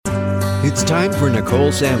It's time for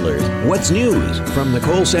Nicole Sandler's What's News from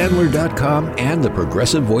NicoleSandler.com and the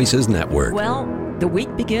Progressive Voices Network. Well, the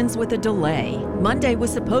week begins with a delay. Monday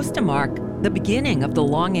was supposed to mark the beginning of the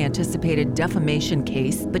long-anticipated defamation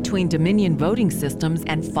case between Dominion Voting Systems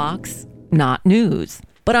and Fox Not News.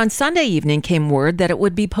 But on Sunday evening came word that it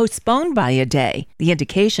would be postponed by a day. The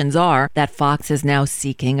indications are that Fox is now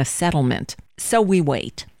seeking a settlement. So we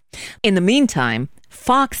wait. In the meantime,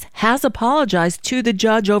 Fox has apologized to the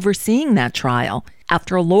judge overseeing that trial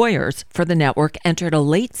after lawyers for the network entered a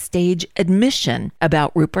late-stage admission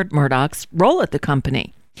about Rupert Murdoch's role at the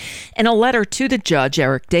company. In a letter to the judge,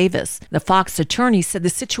 Eric Davis, the Fox attorney said the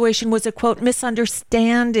situation was a, quote,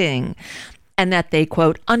 misunderstanding, and that they,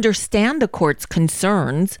 quote, understand the court's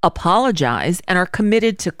concerns, apologize, and are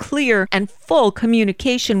committed to clear and full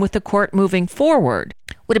communication with the court moving forward.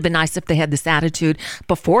 Would have been nice if they had this attitude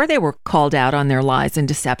before they were called out on their lies and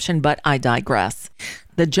deception, but I digress.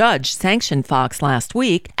 The judge sanctioned Fox last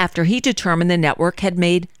week after he determined the network had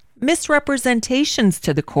made misrepresentations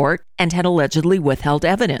to the court and had allegedly withheld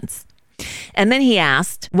evidence. And then he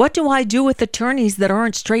asked, what do I do with attorneys that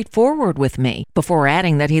aren't straightforward with me? Before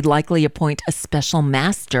adding that he'd likely appoint a special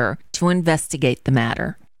master to investigate the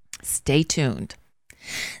matter. Stay tuned.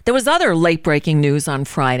 There was other late-breaking news on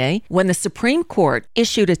Friday when the Supreme Court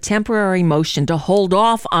issued a temporary motion to hold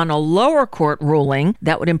off on a lower court ruling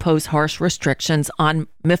that would impose harsh restrictions on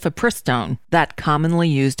mifepristone, that commonly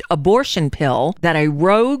used abortion pill that a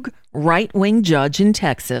rogue right-wing judge in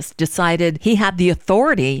Texas decided he had the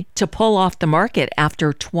authority to pull off the market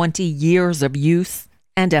after 20 years of use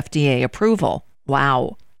and FDA approval.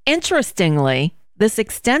 Wow. Interestingly, this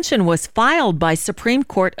extension was filed by Supreme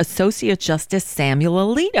Court Associate Justice Samuel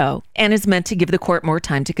Alito and is meant to give the court more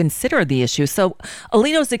time to consider the issue. So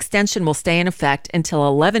Alito's extension will stay in effect until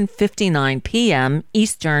 11:59 p.m.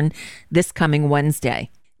 Eastern this coming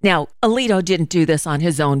Wednesday. Now, Alito didn't do this on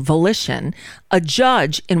his own volition. A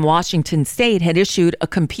judge in Washington state had issued a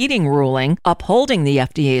competing ruling upholding the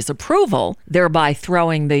FDA's approval, thereby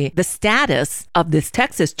throwing the status of this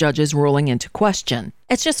Texas judge's ruling into question.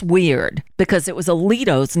 It's just weird because it was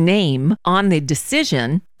Alito's name on the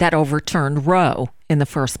decision that overturned Roe in the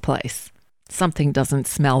first place. Something doesn't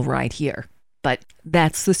smell right here. But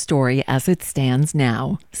that's the story as it stands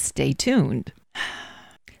now. Stay tuned.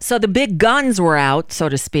 So the big guns were out, so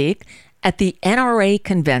to speak, at the NRA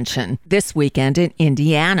convention this weekend in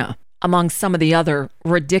Indiana. Among some of the other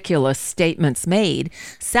ridiculous statements made,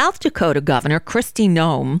 South Dakota Governor Kristi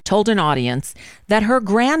Noem told an audience that her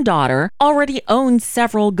granddaughter already owns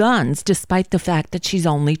several guns, despite the fact that she's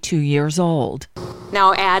only 2 years old.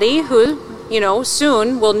 Now, Addie, who,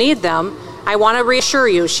 soon will need them, I want to reassure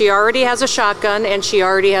you, she already has a shotgun and she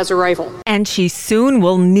already has a rifle. And she soon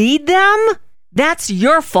will need them? That's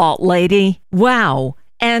your fault, lady. Wow.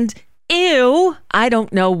 And ew, I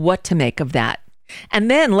don't know what to make of that. And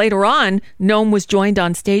then later on, Noem was joined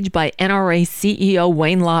on stage by NRA CEO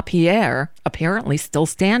Wayne LaPierre, apparently still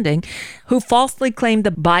standing, who falsely claimed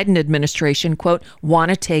the Biden administration, quote,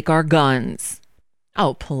 want to take our guns.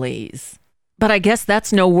 Oh, please. But I guess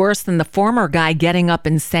that's no worse than the former guy getting up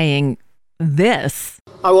and saying this.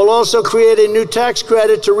 I will also create a new tax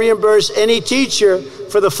credit to reimburse any teacher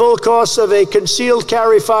for the full cost of a concealed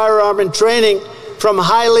carry firearm and training from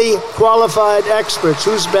highly qualified experts.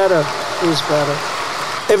 Who's better? Who's better?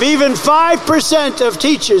 If even 5% of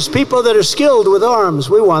teachers, people that are skilled with arms,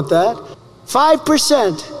 we want that,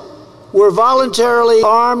 5% were voluntarily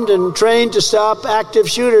armed and trained to stop active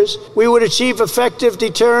shooters, we would achieve effective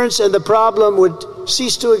deterrence and the problem would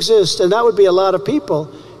cease to exist. And that would be a lot of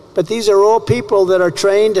people. But these are all people that are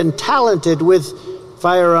trained and talented with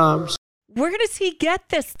firearms. Where does he get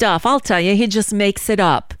this stuff? I'll tell you, he just makes it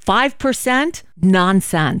up. 5%?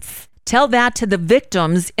 Nonsense. Tell that to the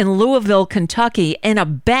victims in Louisville, Kentucky, in a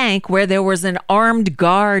bank where there was an armed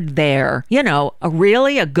guard there.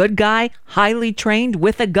 A good guy, highly trained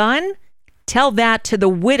with a gun? Tell that to the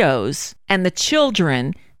widows and the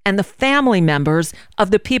children and the family members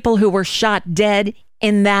of the people who were shot dead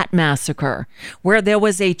in that massacre, where there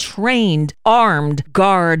was a trained, armed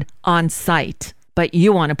guard on site. But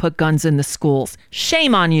you want to put guns in the schools.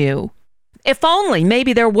 Shame on you. If only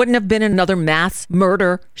maybe there wouldn't have been another mass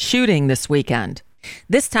murder shooting this weekend.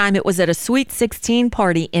 This time it was at a Sweet 16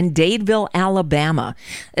 party in Dadeville, Alabama.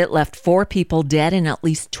 It left 4 people dead and at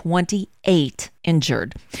least 28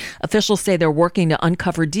 injured. Officials say they're working to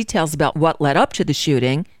uncover details about what led up to the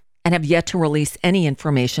shooting and have yet to release any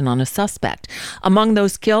information on a suspect. Among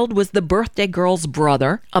those killed was the birthday girl's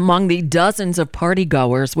brother. Among the dozens of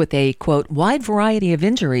partygoers with a, quote, wide variety of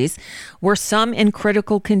injuries were some in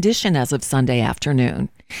critical condition as of Sunday afternoon.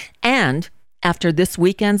 And After this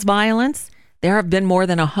weekend's violence, there have been more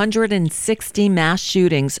than 160 mass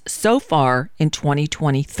shootings so far in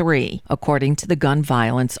 2023, according to the Gun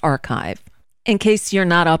Violence Archive. In case you're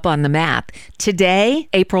not up on the math, today,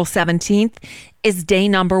 April 17th, is day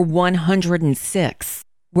number 106.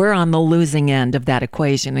 We're on the losing end of that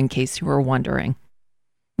equation, in case you were wondering.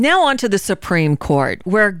 Now on to the Supreme Court,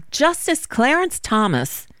 where Justice Clarence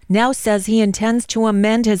Thomas now says he intends to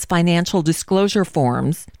amend his financial disclosure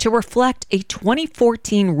forms to reflect a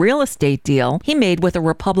 2014 real estate deal he made with a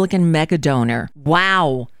Republican megadonor.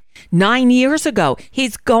 Wow. 9 years ago,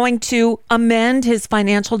 he's going to amend his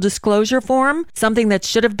financial disclosure form, something that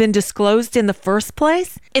should have been disclosed in the first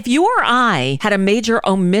place. If you or I had a major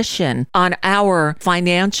omission on our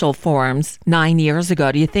financial forms 9 years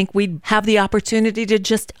ago, do you think we'd have the opportunity to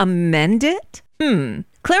just amend it?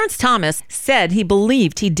 Clarence Thomas said he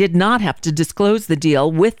believed he did not have to disclose the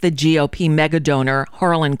deal with the GOP megadonor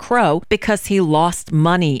Harlan Crow because he lost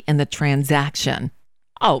money in the transaction.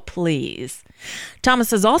 Oh, please. Thomas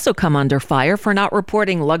has also come under fire for not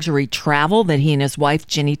reporting luxury travel that he and his wife,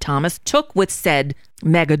 Ginny Thomas, took with said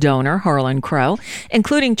megadonor Harlan Crow,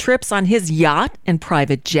 including trips on his yacht and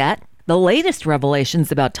private jet. The latest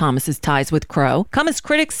revelations about Thomas's ties with Crow come as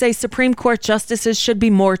critics say Supreme Court justices should be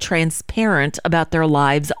more transparent about their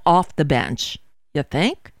lives off the bench. You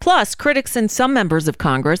think? Plus, critics and some members of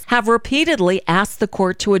Congress have repeatedly asked the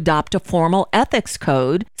court to adopt a formal ethics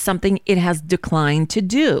code, something it has declined to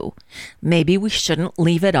do. Maybe we shouldn't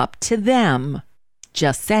leave it up to them.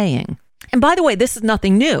 Just saying. And by the way, this is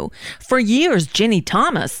nothing new. For years, Ginny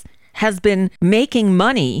Thomas has been making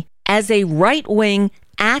money as a right-wing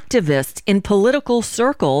activist in political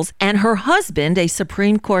circles, and her husband, a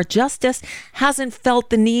Supreme Court justice, hasn't felt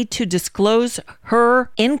the need to disclose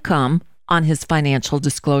her income on his financial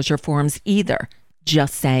disclosure forms either.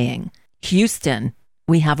 Just saying. Houston,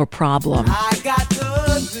 we have a problem.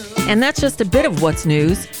 And that's just a bit of what's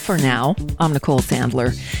news for now. I'm Nicole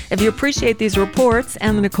Sandler. If you appreciate these reports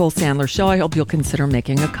and the Nicole Sandler Show, I hope you'll consider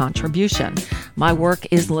making a contribution. My work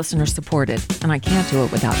is listener supported, and I can't do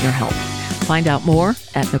it without your help. Find out more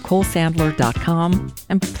at NicoleSandler.com,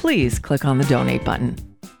 and please click on the donate button.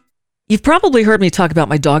 You've probably heard me talk about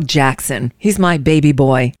my dog Jackson. He's my baby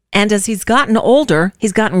boy. And as he's gotten older,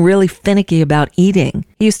 he's gotten really finicky about eating.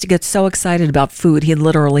 He used to get so excited about food, he'd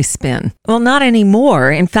literally spin. Well, not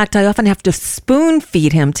anymore. In fact, I often have to spoon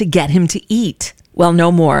feed him to get him to eat. Well,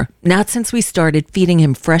 no more. Not since we started feeding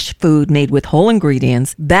him fresh food made with whole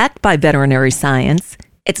ingredients, backed by veterinary science.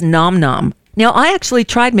 It's Nom Nom. Now, I actually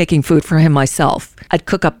tried making food for him myself. I'd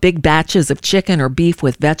cook up big batches of chicken or beef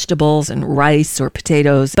with vegetables and rice or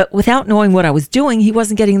potatoes, but without knowing what I was doing, he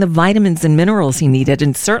wasn't getting the vitamins and minerals he needed,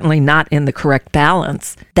 and certainly not in the correct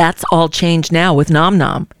balance. That's all changed now with Nom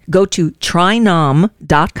Nom. Go to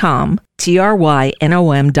trynom.com,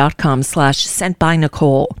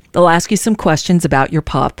 trynom.com/sentbynicole. They'll ask you some questions about your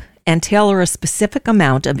pup and tailor a specific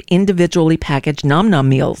amount of individually packaged Nom Nom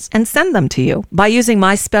meals and send them to you. By using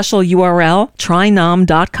my special URL,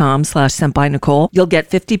 trynom.com/sentbynicole, you'll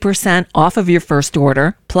get 50% off of your first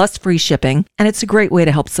order, plus free shipping, and it's a great way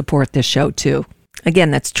to help support this show too.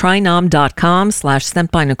 Again, that's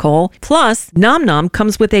trynom.com/sentbynicole. Plus, Nom Nom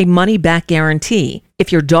comes with a money-back guarantee.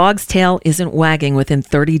 If your dog's tail isn't wagging within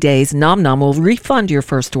 30 days, Nom Nom will refund your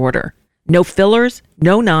first order. No fillers,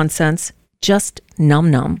 no nonsense, just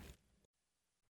Nom Nom.